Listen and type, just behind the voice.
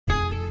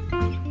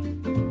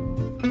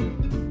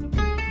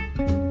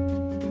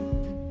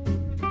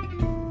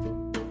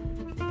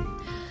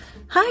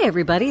Hi,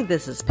 everybody.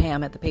 This is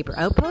Pam at the Paper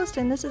Outpost,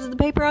 and this is the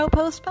Paper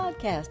Outpost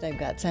podcast. I've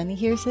got Sunny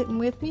here sitting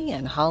with me,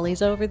 and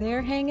Holly's over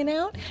there hanging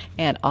out,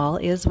 and all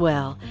is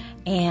well.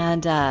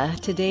 And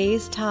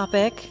today's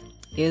topic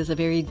is a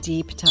very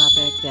deep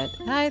topic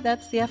hi,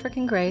 that's the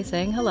African Gray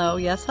saying hello.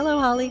 Yes, hello,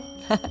 Holly.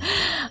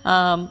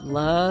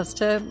 Loves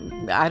to,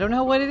 I don't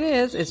know what it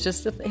is. It's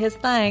just his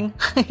thing.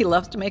 He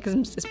loves to make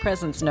his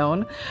presence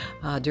known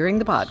during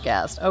the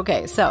podcast.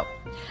 Okay, so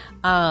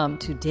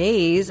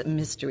today's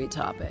mystery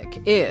topic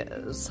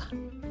is,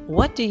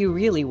 what do you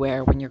really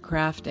wear when you're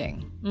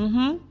crafting?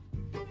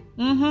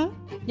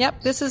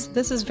 Yep, this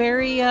is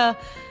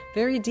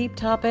very deep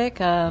topic.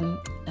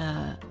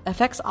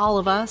 Affects all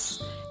of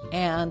us.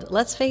 And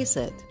let's face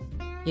it,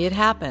 it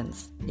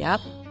happens.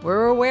 Yep,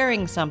 we're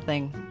wearing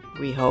something,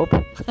 we hope,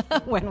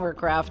 when we're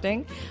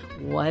crafting.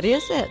 What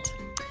is it?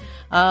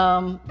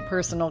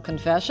 Personal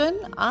confession,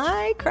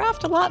 I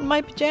craft a lot in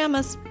my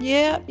pajamas.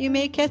 Yeah, you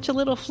may catch a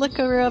little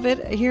flicker of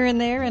it here and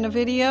there in a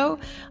video,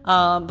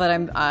 but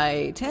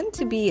I tend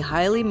to be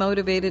highly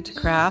motivated to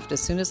craft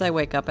as soon as I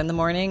wake up in the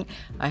morning.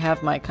 I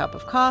have my cup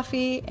of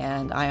coffee,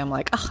 and I am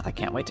like, oh, I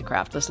can't wait to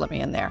craft. Just let me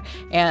in there.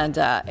 And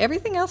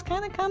everything else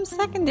kind of comes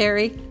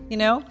secondary, you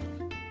know?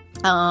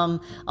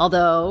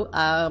 Although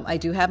I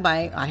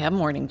have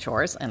morning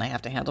chores, and I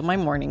have to handle my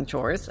morning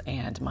chores,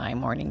 and my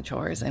morning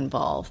chores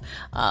involve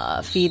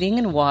feeding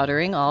and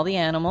watering all the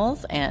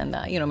animals, and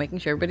making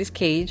sure everybody's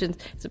cage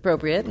is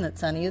appropriate, and that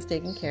Sunny is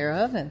taken care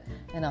of, and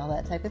all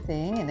that type of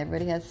thing, and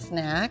everybody has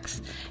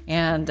snacks,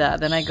 and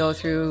then I go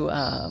through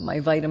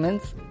my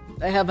vitamins.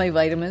 I have my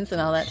vitamins and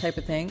all that type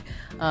of thing,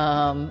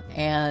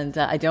 and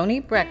I don't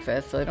eat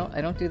breakfast, so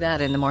I don't do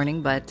that in the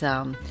morning. But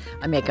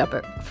I make up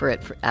for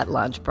it at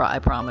lunch. I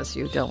promise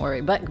you. Don't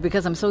worry. But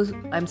because I'm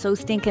so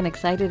stinking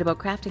excited about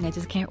crafting, I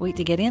just can't wait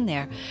to get in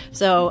there.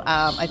 So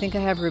I think I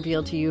have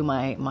revealed to you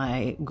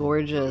my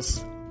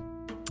gorgeous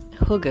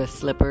Hygge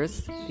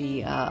slippers,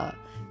 the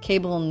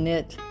cable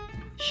knit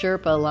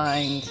Sherpa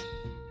lined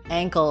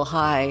ankle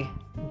high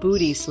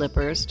booty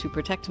slippers to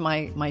protect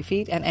my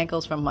feet and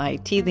ankles from my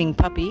teething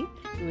puppy,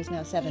 who is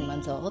now 7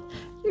 months old.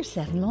 You're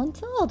 7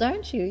 months old,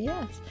 aren't you?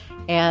 Yes.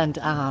 And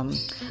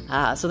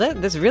so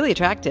that's really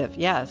attractive.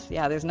 Yes.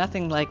 Yeah, there's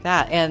nothing like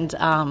that. And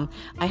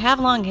I have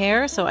long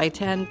hair, so I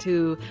tend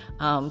to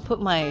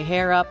put my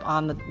hair up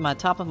on my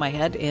top of my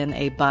head in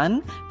a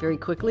bun very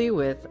quickly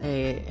with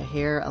a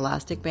hair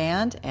elastic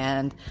band.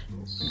 And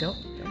don't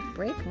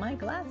break my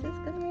glasses,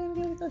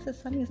 because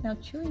Sunny is now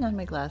chewing on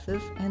my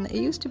glasses, and it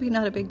used to be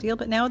not a big deal,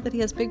 but now that he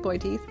has big boy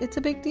teeth, it's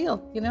a big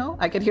deal,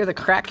 I could hear the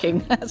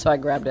cracking, so I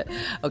grabbed it.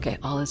 Okay,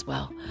 all is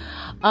well.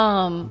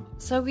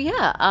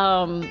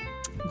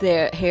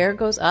 The hair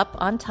goes up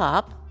on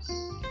top,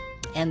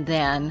 and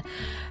then,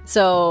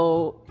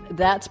 so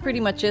that's pretty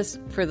much just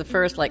for the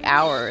first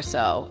hour or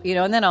so,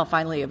 and then I'll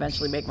finally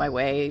eventually make my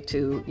way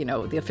to,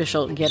 the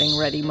official getting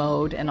ready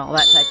mode and all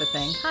that type of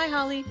thing. Hi,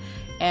 Holly.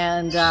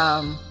 And,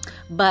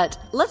 but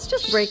let's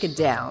just break it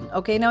down.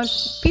 Okay, now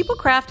people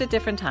craft at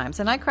different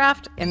times, and I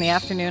craft in the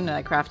afternoon and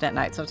I craft at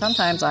night. So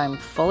sometimes I'm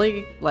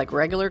fully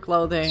regular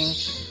clothing,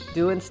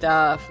 doing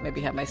stuff,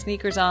 maybe have my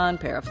sneakers on,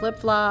 pair of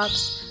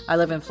flip-flops. I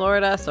live in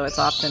Florida, so it's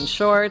often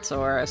shorts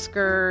or a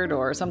skirt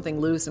or something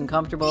loose and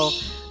comfortable,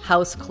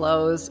 house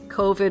clothes,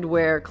 COVID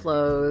wear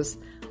clothes.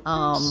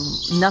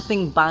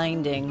 Nothing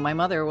binding. My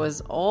mother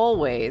was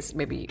always,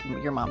 maybe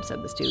your mom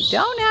said this too,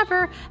 don't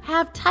ever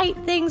have tight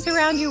things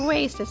around your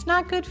waist. It's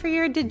not good for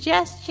your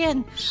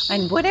digestion.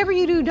 And whatever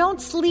you do,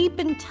 don't sleep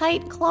in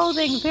tight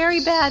clothing.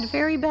 Very bad,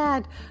 very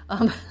bad.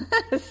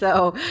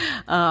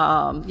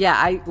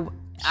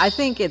 I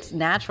think it's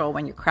natural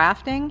when you're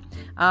crafting.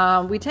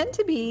 We tend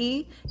to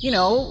be,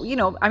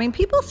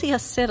 people see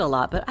us sit a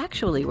lot, but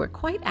actually we're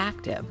quite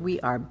active. We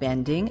are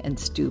bending and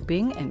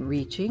stooping and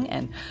reaching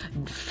and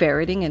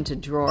ferreting into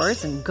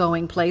drawers and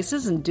going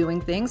places and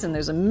doing things. And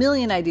there's a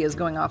million ideas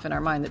going off in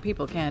our mind that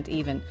people can't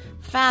even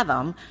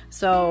fathom.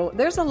 So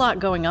there's a lot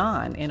going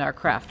on in our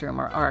craft room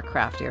or our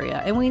craft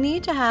area. And we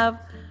need to have,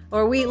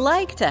 or we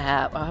like to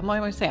have, I don't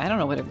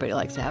know what everybody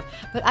likes to have,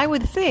 but I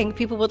would think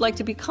people would like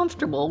to be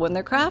comfortable when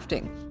they're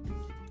crafting.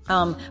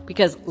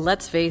 Because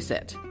let's face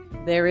it,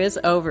 there is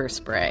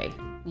overspray.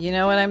 You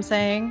know what I'm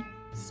saying?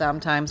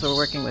 Sometimes we're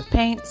working with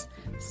paints.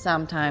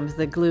 Sometimes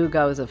the glue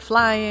goes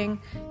a-flying.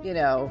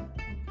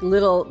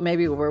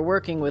 Maybe we're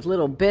working with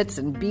little bits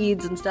and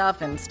beads and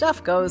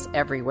stuff goes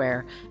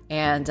everywhere.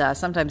 And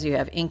sometimes you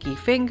have inky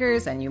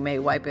fingers, and you may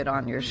wipe it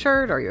on your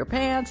shirt or your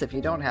pants if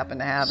you don't happen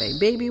to have a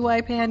baby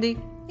wipe handy.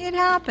 It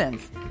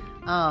happens.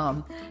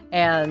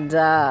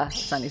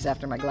 Sunny's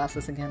after my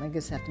glasses again. I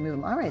just have to move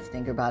them. All right,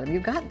 Stinker Bottom,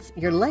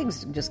 your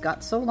legs just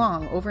got so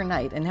long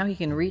overnight, and now he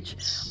can reach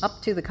up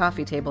to the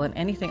coffee table and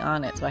anything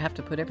on it. So I have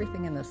to put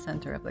everything in the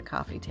center of the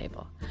coffee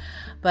table.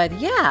 But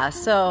yeah,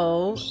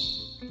 so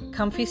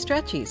comfy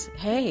stretchies.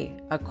 Hey,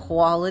 a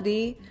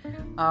quality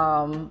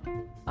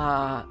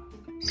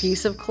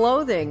piece of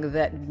clothing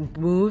that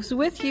moves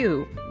with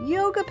you.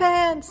 Yoga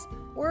pants,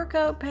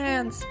 workout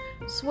pants,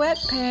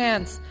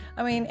 sweatpants.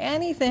 I mean,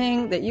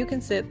 anything that you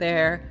can sit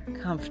there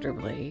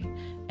comfortably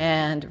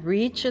and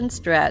reach and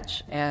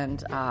stretch,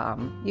 and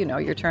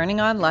you're turning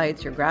on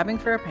lights, you're grabbing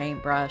for a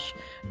paintbrush,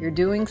 you're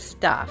doing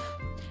stuff,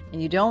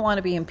 and you don't want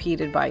to be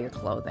impeded by your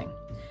clothing.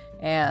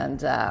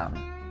 And hey,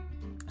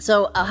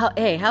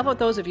 how about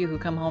those of you who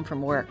come home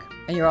from work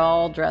and you're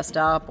all dressed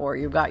up, or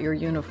you've got your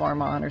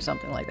uniform on or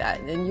something like that,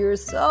 and you're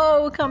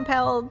so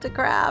compelled to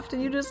craft,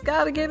 and you just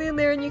got to get in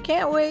there, and you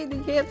can't wait, and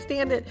you can't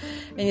stand it,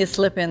 and you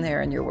slip in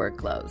there in your work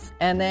clothes,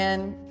 and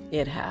then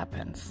it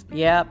happens.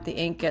 Yep, the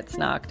ink gets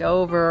knocked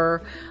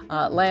over,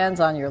 lands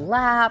on your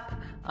lap,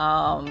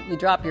 you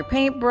drop your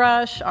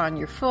paintbrush on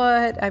your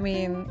foot. I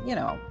mean,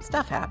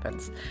 stuff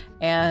happens.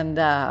 And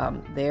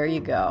there you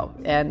go.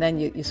 And then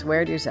you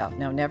swear to yourself,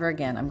 no, never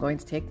again. I'm going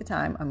to take the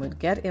time. I'm going to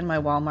get in my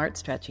Walmart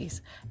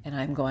stretchies, and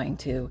I'm going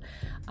to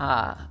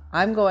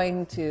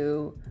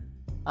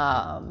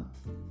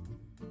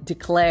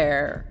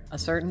declare a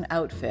certain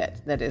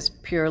outfit that is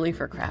purely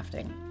for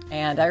crafting.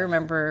 And I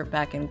remember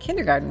back in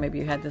kindergarten, maybe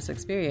you had this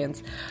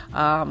experience,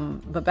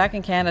 but back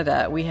in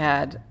Canada, we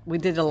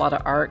did a lot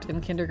of art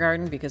in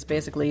kindergarten, because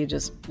basically you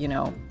just,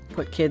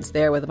 put kids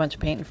there with a bunch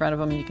of paint in front of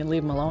them, and you can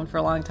leave them alone for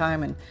a long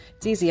time, and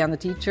it's easy on the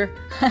teacher.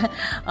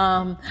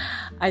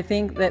 I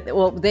think that,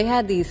 they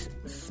had these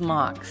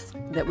smocks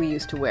that we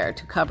used to wear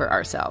to cover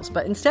ourselves,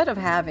 but instead of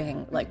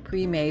having like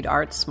pre-made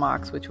art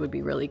smocks, which would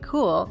be really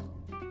cool,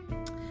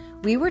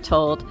 we were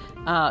told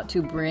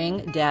to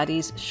bring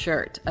Daddy's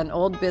shirt, an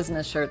old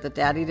business shirt that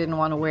Daddy didn't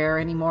want to wear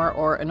anymore,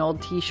 or an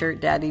old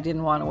t-shirt Daddy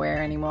didn't want to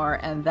wear anymore,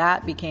 and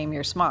that became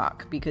your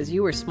smock, because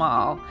you were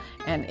small,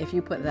 and if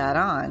you put that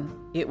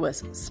on, it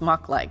was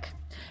smock-like.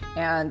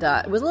 And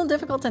it was a little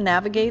difficult to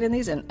navigate in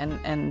these,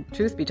 and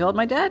truth be told,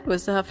 my dad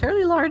was a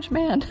fairly large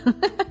man.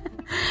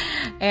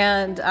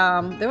 And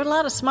there was a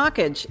lot of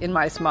smockage in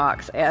my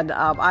smocks, and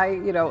I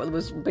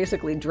was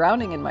basically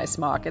drowning in my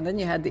smock. And then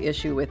you had the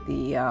issue with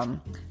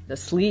the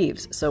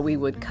sleeves, so we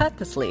would cut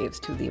the sleeves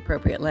to the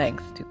appropriate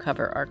length to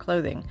cover our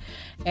clothing.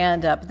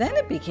 And then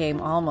it became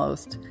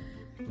almost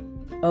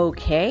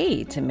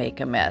okay to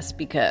make a mess,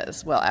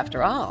 because, well,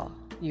 after all,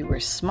 you were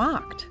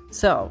smocked.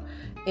 So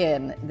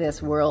in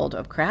this world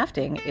of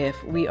crafting,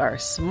 if we are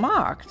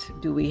smocked,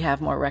 do we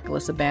have more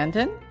reckless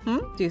abandon?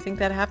 Do you think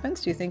that happens?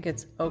 Do you think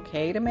it's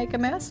okay to make a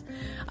mess?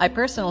 I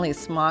personally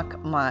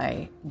smock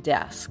my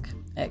desk.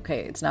 Okay,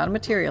 it's not a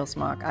material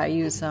smock. I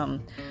use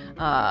some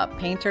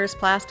painter's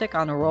plastic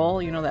on a roll,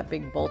 that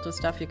big bolt of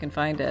stuff you can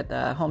find at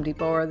Home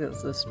Depot or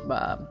this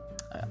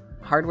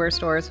hardware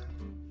stores.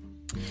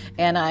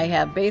 And I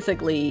have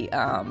basically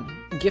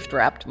gift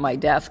wrapped my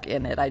desk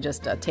in it. I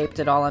just taped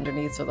it all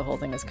underneath so the whole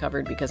thing is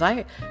covered, because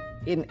I,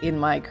 in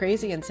my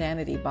crazy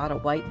insanity, bought a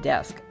white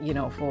desk,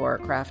 for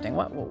crafting.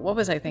 What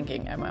was I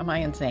thinking? Am I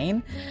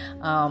insane?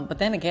 But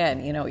then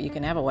again, you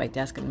can have a white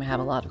desk and have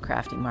a lot of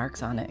crafty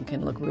marks on it, and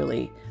can look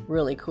really,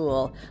 really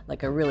cool,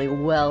 like a really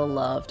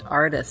well-loved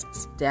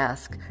artist's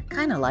desk,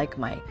 kind of like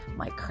my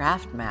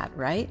craft mat,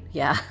 right?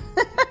 Yeah.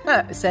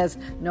 Says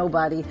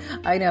nobody.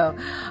 I know.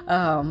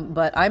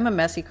 But I'm a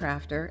messy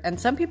crafter, and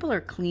some people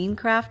are clean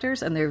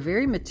crafters, and they're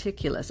very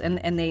meticulous,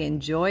 and they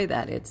enjoy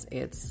that.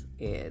 It's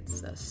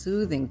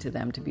soothing to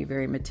them to be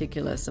very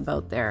meticulous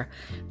about their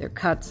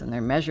cuts and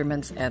their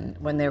measurements, and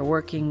when they're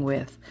working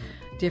with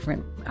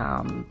different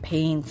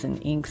paints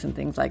and inks and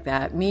things like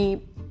that.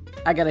 Me,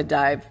 I gotta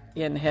dive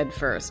in head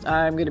first.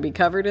 I'm gonna be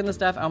covered in the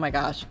stuff. Oh my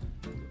gosh.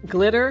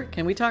 Glitter.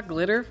 Can we talk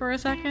glitter for a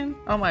second?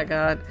 Oh my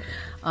God.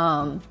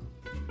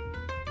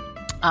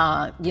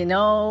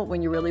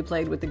 When you really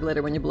played with the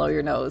glitter, when you blow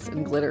your nose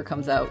and glitter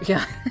comes out,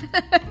 yeah,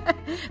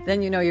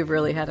 then you've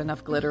really had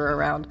enough glitter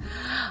around.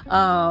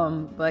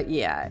 But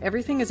yeah,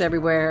 everything is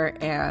everywhere,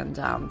 and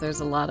there's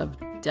a lot of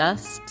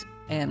dust,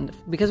 and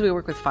because we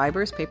work with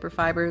fibers, paper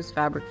fibers,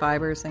 fabric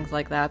fibers, things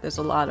like that, there's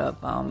a lot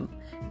of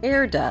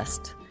air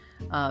dust.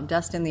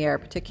 Dust in the air,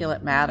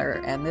 particulate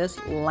matter, and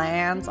this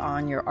lands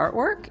on your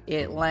artwork,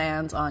 it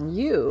lands on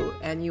you,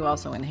 and you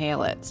also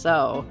inhale it.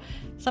 So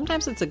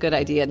sometimes it's a good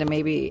idea to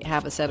maybe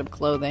have a set of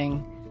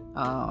clothing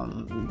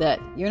that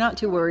you're not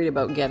too worried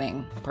about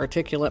getting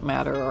particulate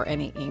matter or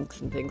any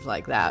inks and things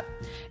like that.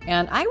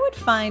 And I would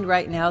find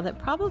right now that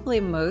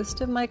probably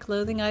most of my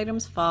clothing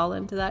items fall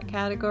into that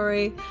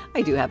category.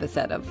 I do have a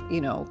set of,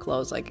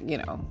 clothes like,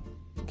 in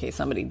case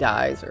somebody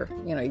dies, or,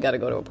 you got to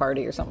go to a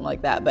party or something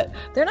like that, but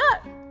they're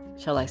not,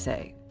 shall I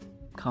say,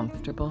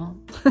 comfortable.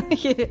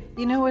 You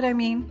know what I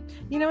mean?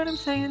 You know what I'm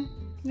saying?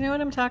 You know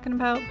what I'm talking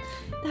about?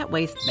 That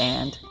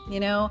waistband,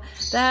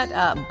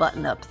 that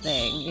button-up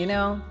thing,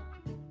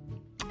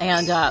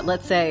 And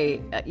let's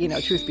say,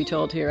 truth be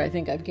told here, I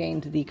think I've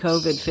gained the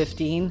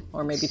COVID-15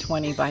 or maybe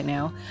 20 by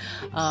now.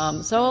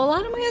 So a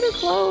lot of my other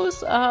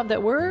clothes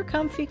that were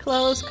comfy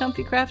clothes,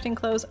 comfy crafting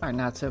clothes, are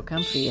not so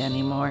comfy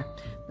anymore,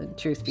 the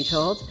truth be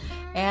told.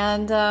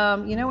 And,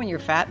 when your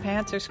fat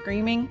pants are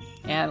screaming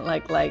and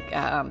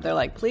they're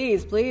like,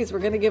 please, we're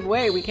going to give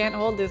way. We can't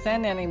hold this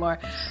in anymore.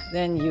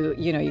 Then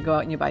you go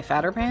out and you buy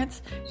fatter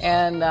pants.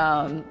 And,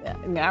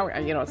 now,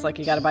 it's like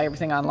you got to buy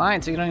everything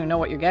online. So you don't even know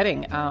what you're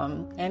getting.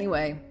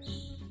 Anyway,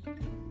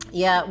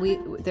 Yeah,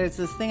 there's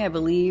this thing I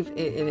believe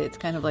it's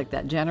kind of like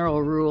that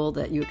general rule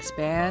that you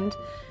expand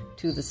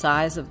to the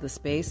size of the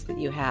space that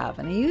you have.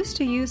 And I used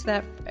to use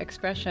that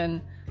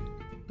expression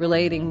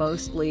relating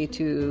mostly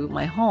to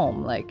my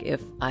home. Like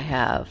if I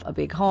have a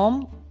big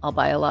home, I'll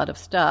buy a lot of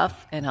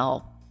stuff and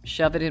I'll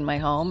shove it in my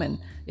home and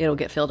it'll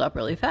get filled up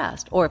really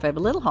fast. Or if I have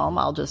a little home,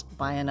 I'll just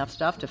buy enough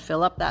stuff to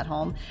fill up that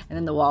home, and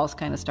then the walls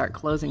kind of start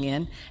closing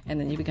in, and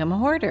then you become a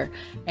hoarder.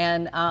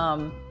 And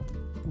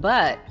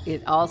but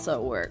it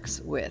also works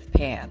with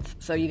pants.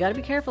 So you got to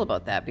be careful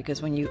about that,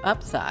 because when you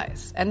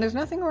upsize, and there's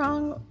nothing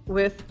wrong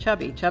with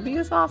chubby. Chubby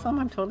is awesome.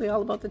 I'm totally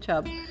all about the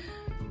chub.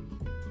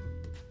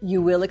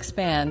 You will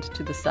expand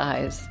to the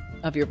size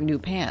of your new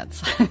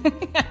pants.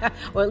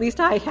 Well, at least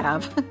I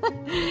have.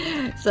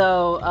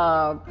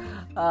 So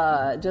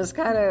just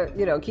kind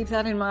of, keep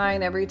that in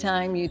mind every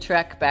time you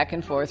trek back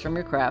and forth from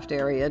your craft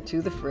area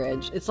to the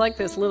fridge. It's like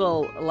this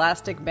little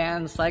elastic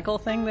band cycle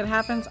thing that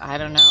happens. I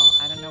don't know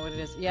what it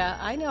is. Yeah,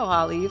 I know,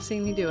 Holly. You've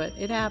seen me do it.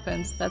 It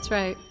happens. That's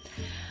right.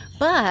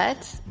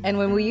 And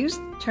when we use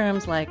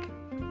terms like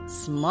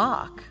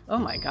smock, oh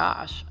my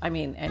gosh. I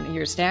mean, and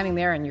you're standing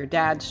there in your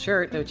dad's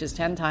shirt, which is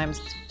 10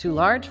 times too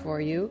large for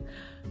you,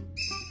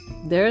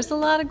 there's a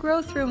lot of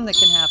growth room that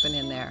can happen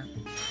in there.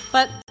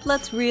 But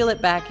let's reel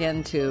it back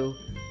into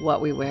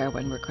what we wear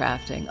when we're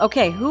crafting.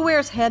 Okay, who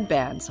wears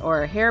headbands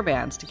or hair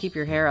bands to keep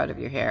your hair out of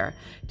your hair?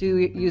 Do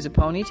you use a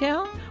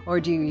ponytail or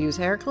do you use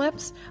hair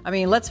clips? I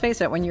mean, let's face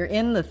it, when you're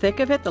in the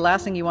thick of it, the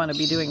last thing you want to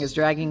be doing is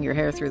dragging your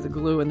hair through the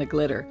glue and the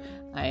glitter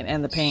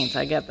and the paint.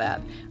 I get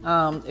that.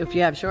 If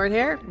you have short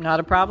hair, not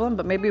a problem,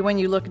 but maybe when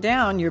you look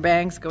down, your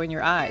bangs go in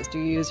your eyes. Do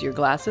you use your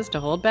glasses to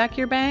hold back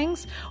your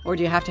bangs, or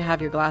do you have to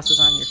have your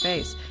glasses on your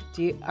face?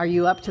 Are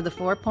you up to the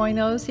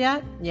 4.0s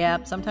yet?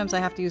 Yeah, sometimes I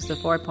have to use the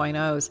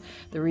 4.0s.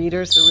 The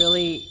readers, the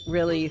really,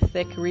 really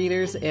thick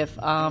readers, if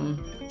I'm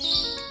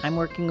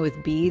working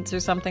with beads or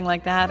something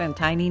like that and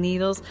tiny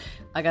needles,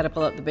 I got to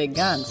pull out the big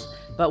guns.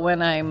 But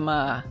when I'm,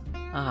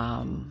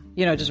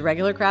 just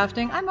regular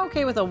crafting, I'm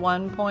okay with a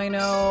 1.0,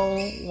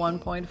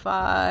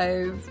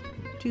 1.5,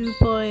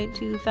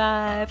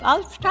 2.25.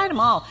 I'll try them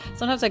all.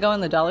 Sometimes I go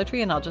in the Dollar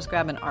Tree and I'll just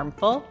grab an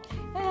armful.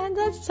 And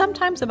that's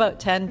sometimes about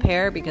 10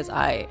 pair because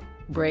I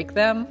break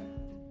them.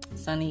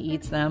 Sonny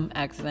eats them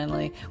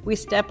accidentally. We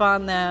step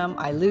on them.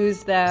 I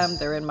lose them.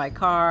 They're in my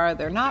car.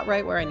 They're not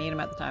right where I need them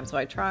at the time. So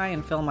I try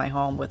and fill my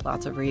home with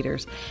lots of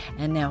readers.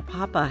 And now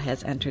Papa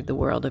has entered the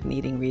world of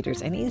needing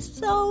readers, and he's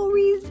so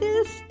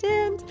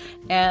resistant.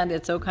 And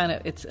it's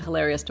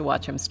hilarious to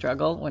watch him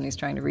struggle when he's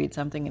trying to read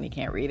something and he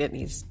can't read it. And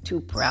he's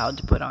too proud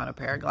to put on a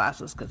pair of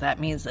glasses because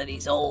that means that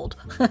he's old.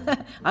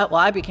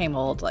 I became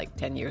old like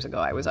 10 years ago.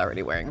 I was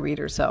already wearing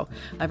readers, so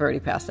I've already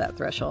passed that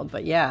threshold.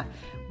 But yeah,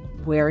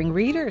 wearing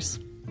readers,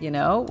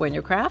 when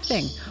you're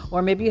crafting.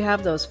 Or maybe you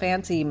have those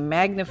fancy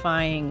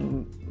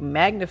magnifiers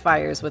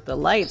with the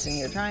lights and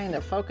you're trying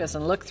to focus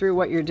and look through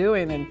what you're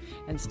doing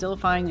and still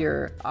find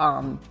your,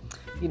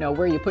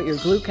 where you put your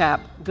glue cap.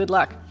 Good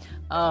luck.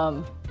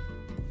 I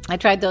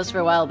tried those for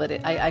a while, but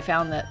I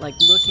found that like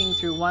looking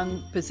through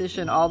one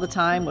position all the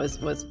time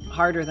was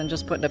harder than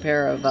just putting a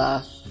pair of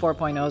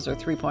 4.0s or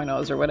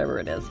 3.0s or whatever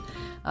it is.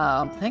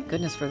 Thank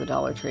goodness for the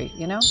Dollar Tree,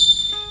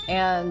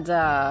 And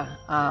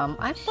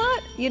I've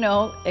bought,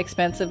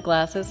 expensive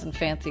glasses and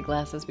fancy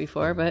glasses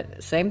before,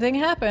 but same thing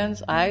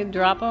happens. I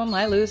drop them,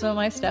 I lose them,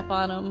 I step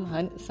on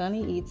them.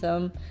 Sonny eats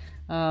them.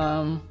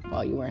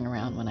 You weren't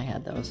around when I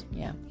had those,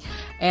 yeah.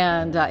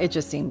 And it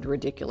just seemed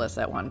ridiculous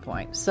at one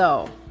point.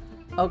 So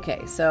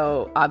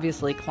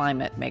obviously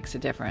climate makes a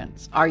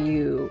difference. Are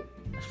you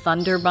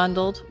thunder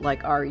bundled?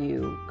 Like, are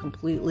you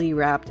completely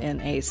wrapped in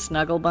a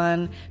snuggle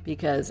bun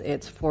because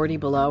it's 40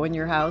 below in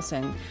your house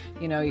and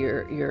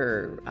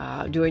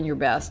you're doing your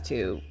best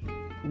to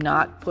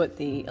not put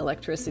the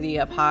electricity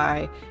up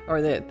high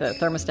or the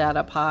thermostat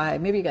up high?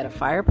 Maybe you got a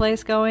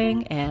fireplace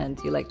going and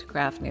you like to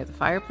craft near the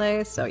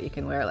fireplace, so you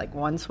can wear like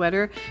one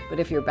sweater. But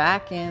if you're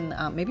back in,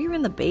 maybe you're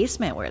in the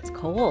basement where it's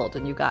cold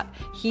and you got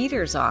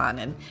heaters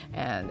on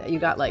and you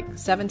got like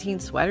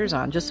 17 sweaters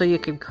on just so you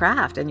can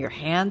craft, and your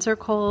hands are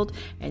cold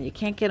and you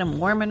can't get them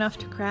warm enough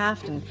to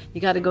craft, and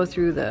you got to go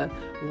through the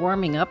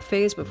warming up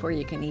phase before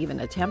you can even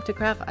attempt to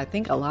craft. I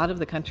think a lot of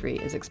the country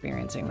is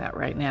experiencing that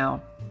right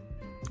now.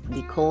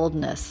 The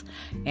coldness,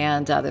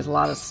 and there's a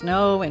lot of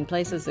snow in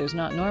places there's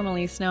not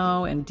normally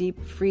snow, and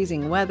deep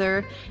freezing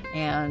weather,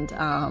 and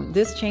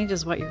this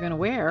changes what you're going to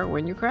wear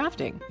when you're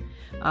crafting.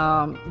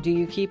 Do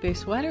you keep a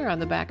sweater on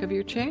the back of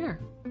your chair?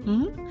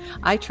 Mm-hmm.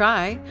 I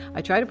try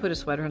to put a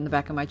sweater on the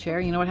back of my chair.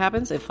 You know what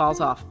happens? It falls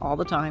off all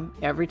the time,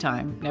 every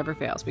time, never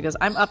fails, because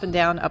I'm up and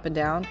down,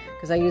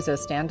 because I use a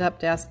stand-up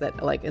desk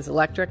that like is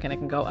electric and it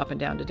can go up and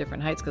down to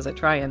different heights, because I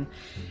try and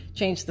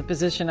change the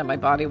position of my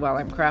body while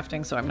I'm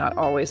crafting, so I'm not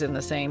always in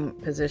the same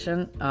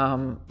position.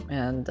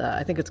 And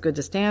I think it's good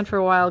to stand for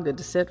a while, good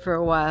to sit for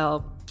a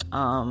while.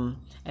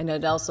 And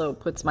it also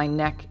puts my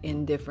neck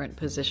in different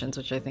positions,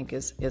 which I think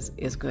is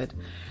good.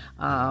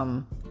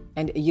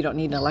 And you don't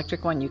need an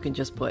electric one. You can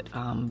just put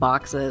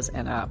boxes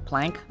and a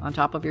plank on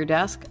top of your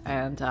desk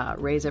and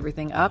raise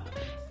everything up.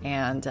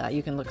 And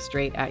you can look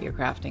straight at your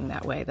crafting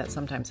that way. That's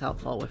sometimes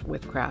helpful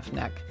with craft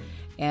neck.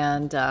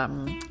 And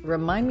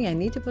remind me, I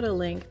need to put a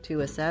link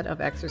to a set of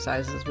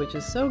exercises, which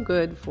is so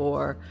good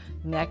for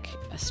neck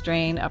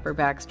strain, upper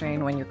back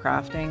strain when you're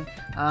crafting.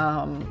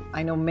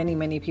 I know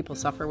many people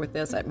suffer with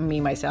this,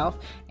 me myself.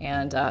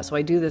 And so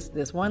I do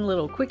this one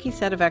little quickie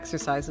set of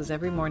exercises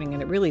every morning,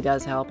 and it really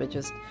does help. It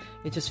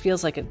just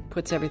feels like it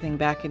puts everything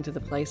back into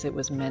the place it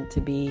was meant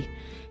to be.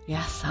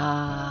 Yes.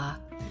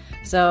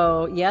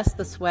 So yes,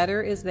 the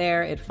sweater is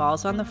there. It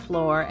falls on the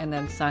floor, and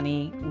then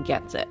Sonny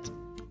gets it.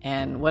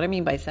 And what I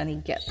mean by Sonny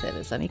gets it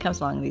is Sonny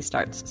comes along and he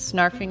starts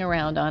snarfing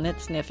around on it,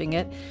 sniffing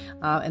it,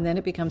 and then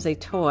it becomes a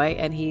toy,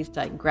 and he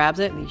grabs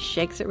it and he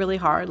shakes it really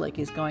hard like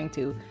he's going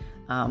to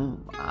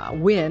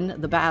win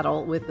the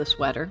battle with the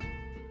sweater.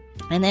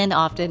 And then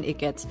often it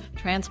gets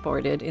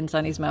transported in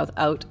Sonny's mouth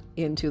out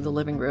into the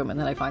living room, and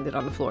then I find it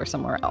on the floor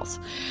somewhere else.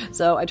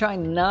 So I try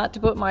not to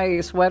put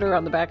my sweater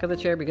on the back of the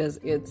chair because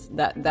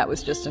that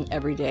was just an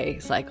everyday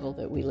cycle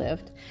that we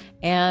lived.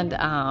 And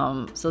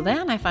so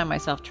then I find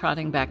myself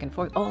trotting back and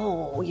forth.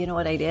 Oh, you know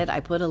what I did?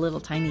 I put a little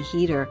tiny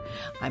heater.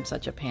 I'm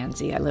such a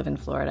pansy. I live in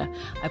Florida.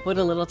 I put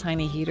a little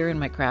tiny heater in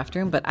my craft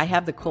room, but I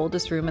have the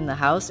coldest room in the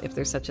house, if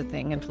there's such a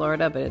thing in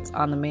Florida, but it's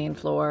on the main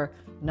floor,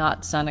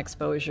 not sun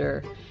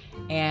exposure.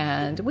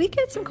 And we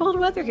get some cold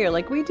weather here.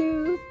 Like we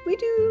do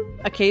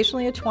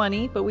occasionally a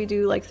 20, but we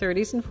do like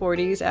 30s and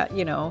 40s at,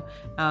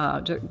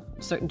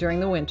 during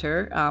the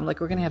winter.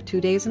 Like we're going to have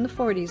 2 days in the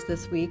 40s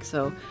this week.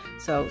 So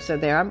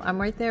there,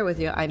 I'm right there with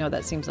you. I know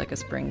that seems like a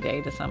spring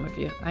day to some of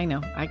you. I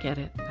know, I get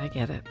it.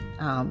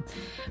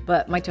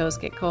 But my toes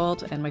get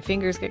cold and my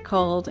fingers get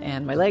cold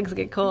and my legs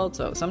get cold.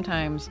 So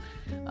sometimes,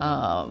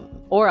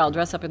 or I'll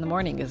dress up in the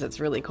morning because it's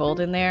really cold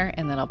in there,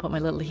 and then I'll put my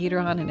little heater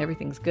on and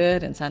everything's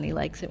good. And Sonny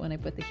likes it when I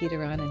put the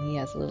heater on, and he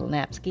has a little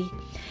napski.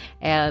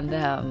 And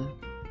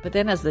but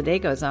then as the day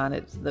goes on,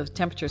 the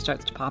temperature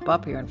starts to pop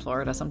up here in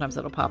Florida. Sometimes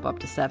it'll pop up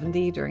to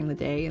 70 during the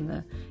day in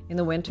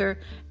the winter,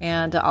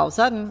 and all of a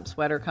sudden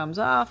sweater comes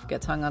off,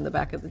 gets hung on the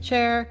back of the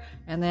chair,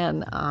 and then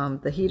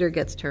the heater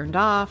gets turned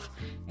off.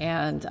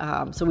 And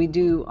so we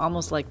do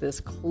almost like this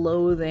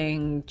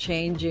clothing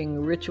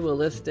changing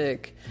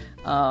ritualistic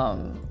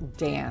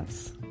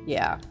dance.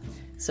 Yeah.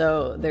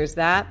 So there's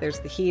that, there's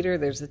the heater,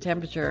 there's the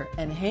temperature,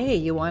 and hey,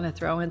 you want to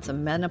throw in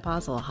some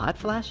menopausal hot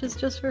flashes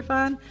just for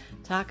fun?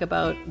 Talk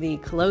about the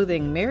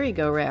clothing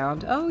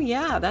merry-go-round. Oh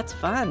yeah, that's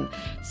fun.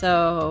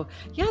 So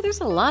yeah,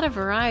 there's a lot of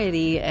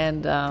variety,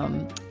 and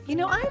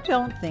I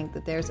don't think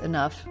that there's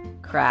enough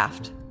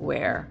craft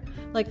wear,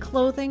 like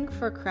clothing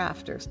for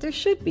crafters. There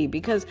should be,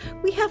 because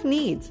we have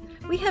needs.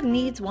 We have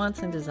needs, wants,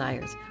 and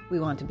desires.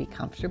 We want to be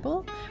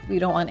comfortable. We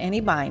don't want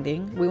any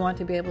binding. We want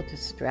to be able to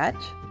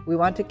stretch. We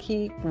want to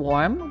keep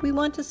warm. We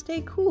want to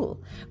stay cool.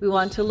 We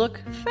want to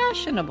look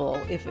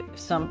fashionable if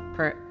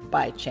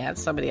by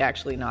chance somebody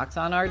actually knocks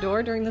on our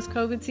door during this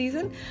COVID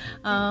season.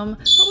 But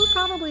we're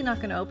probably not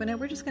going to open it.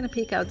 We're just going to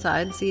peek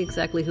outside and see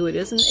exactly who it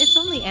is. And it's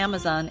only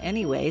Amazon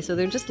anyway, so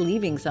they're just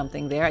leaving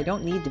something there. I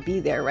don't need to be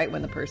there right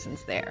when the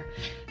person's there.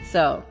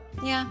 So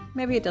yeah,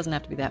 maybe it doesn't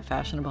have to be that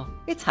fashionable.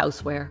 It's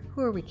houseware.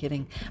 Who are we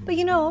kidding? But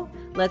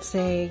let's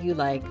say you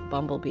like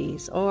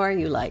bumblebees or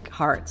you like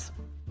hearts.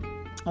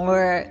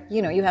 Or,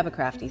 you have a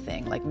crafty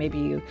thing, like maybe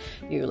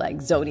you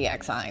like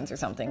zodiac signs or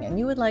something, and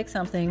you would like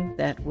something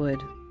that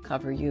would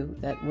cover you,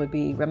 that would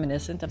be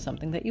reminiscent of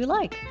something that you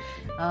like.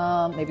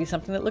 Maybe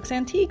something that looks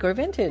antique or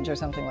vintage or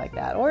something like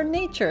that. Or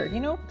nature,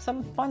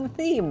 some fun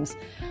themes.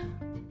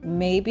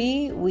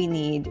 Maybe we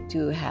need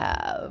to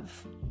have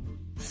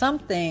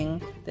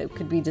something that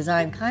could be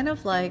designed kind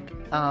of like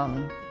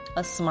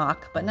a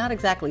smock, but not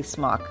exactly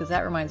smock, because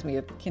that reminds me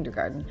of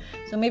kindergarten.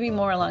 So maybe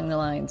more along the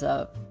lines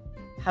of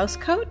house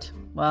coat.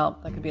 Well,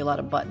 that could be a lot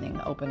of buttoning,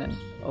 open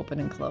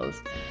and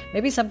close.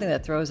 Maybe something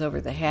that throws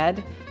over the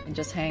head and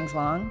just hangs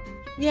long.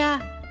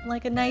 Yeah,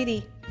 like a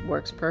nightie.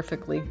 Works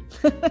perfectly.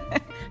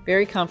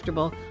 Very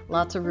comfortable,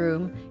 lots of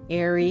room,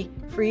 airy,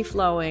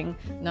 free-flowing,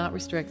 not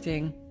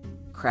restricting,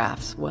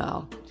 crafts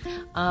well.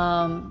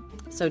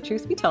 So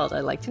truth be told,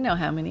 I'd like to know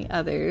how many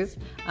others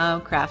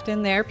craft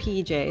in their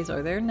PJs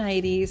or their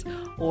nighties,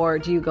 or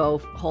do you go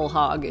whole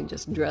hog and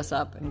just dress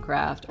up and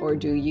craft, or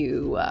do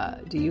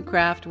you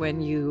craft when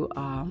you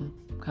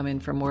come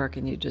in from work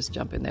and you just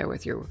jump in there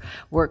with your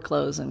work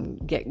clothes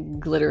and get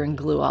glitter and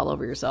glue all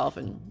over yourself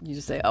and you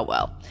just say, oh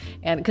well.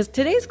 And because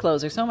today's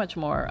clothes are so much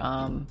more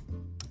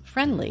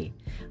friendly,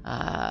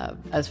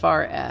 as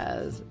far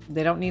as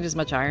they don't need as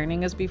much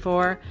ironing as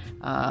before.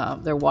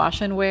 They're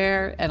wash and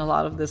wear, and a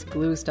lot of this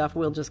glue stuff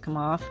will just come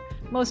off.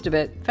 Most of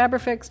it,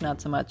 Fabrifix,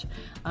 not so much.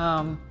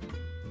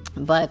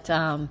 But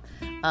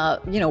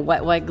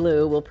wet white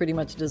glue will pretty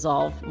much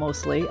dissolve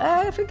mostly.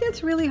 If it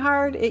gets really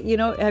hard,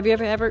 have you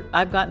ever,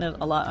 I've gotten it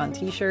a lot on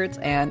t-shirts,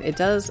 and it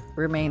does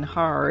remain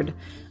hard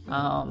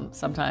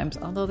sometimes,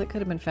 although that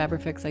could have been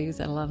Fabrifix. I use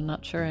that a lot. I'm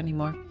not sure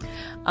anymore.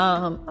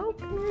 Oh,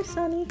 come here,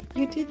 Sonny.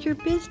 You did your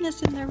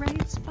business in the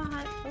right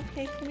spot.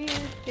 Okay, come here.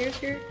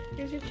 Here's your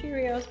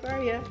Cheerios. Where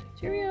are you?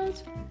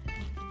 Cheerios.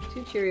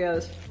 2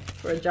 Cheerios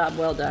for a job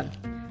well done.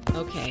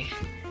 Okay.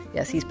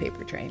 Yes, he's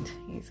paper trained.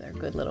 He's a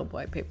good little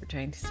boy, paper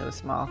trained. He's so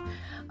small.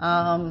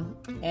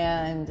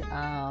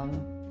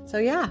 So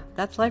yeah,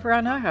 that's life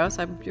around our house.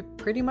 I'm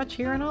pretty much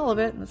hearing all of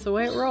it, and that's the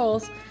way it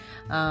rolls.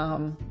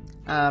 I'm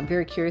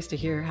very curious to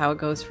hear how it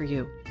goes for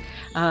you.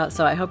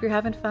 So I hope you're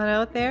having fun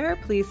out there.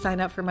 Please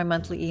sign up for my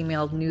monthly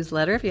email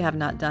newsletter. If you have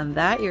not done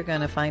that, you're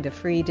going to find a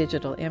free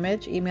digital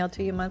image emailed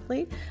to you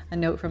monthly, a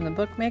note from the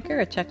bookmaker,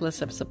 a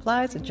checklist of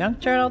supplies, a junk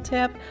journal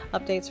tip,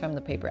 updates from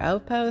the paper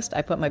outpost.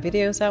 I put my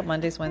videos out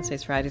Mondays,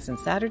 Wednesdays, Fridays, and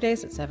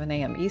Saturdays at 7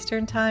 a.m.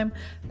 Eastern Time.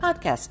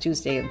 Podcasts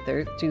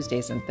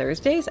Tuesdays and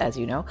Thursdays, as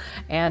you know,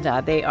 and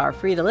they are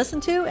free to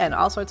listen to and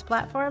all sorts of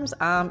platforms.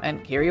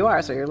 And here you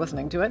are, so you're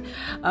listening to it.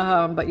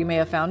 But you may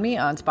have found me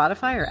on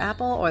Spotify or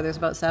Apple, or there's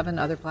about 7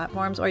 other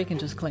platforms, or you can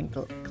just click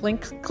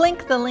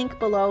the link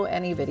below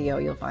any video.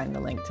 You'll find the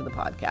link to the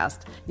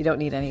podcast. You don't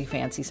need any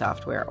fancy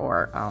software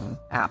or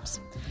apps.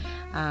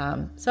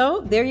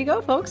 So there you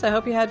go, folks. I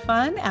hope you had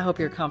fun. I hope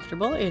you're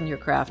comfortable in your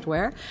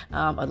craftware.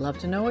 I'd love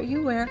to know what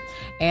you wear.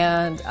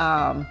 And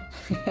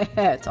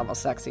it's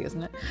almost sexy,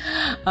 isn't it?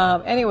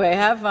 Anyway,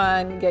 have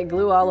fun. Get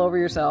glue all over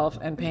yourself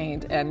and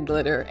paint and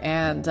glitter.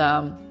 And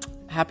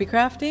happy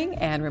crafting.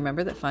 And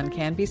remember that fun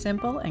can be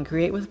simple, and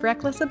create with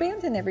reckless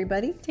abandon,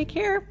 everybody. Take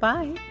care.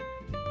 Bye.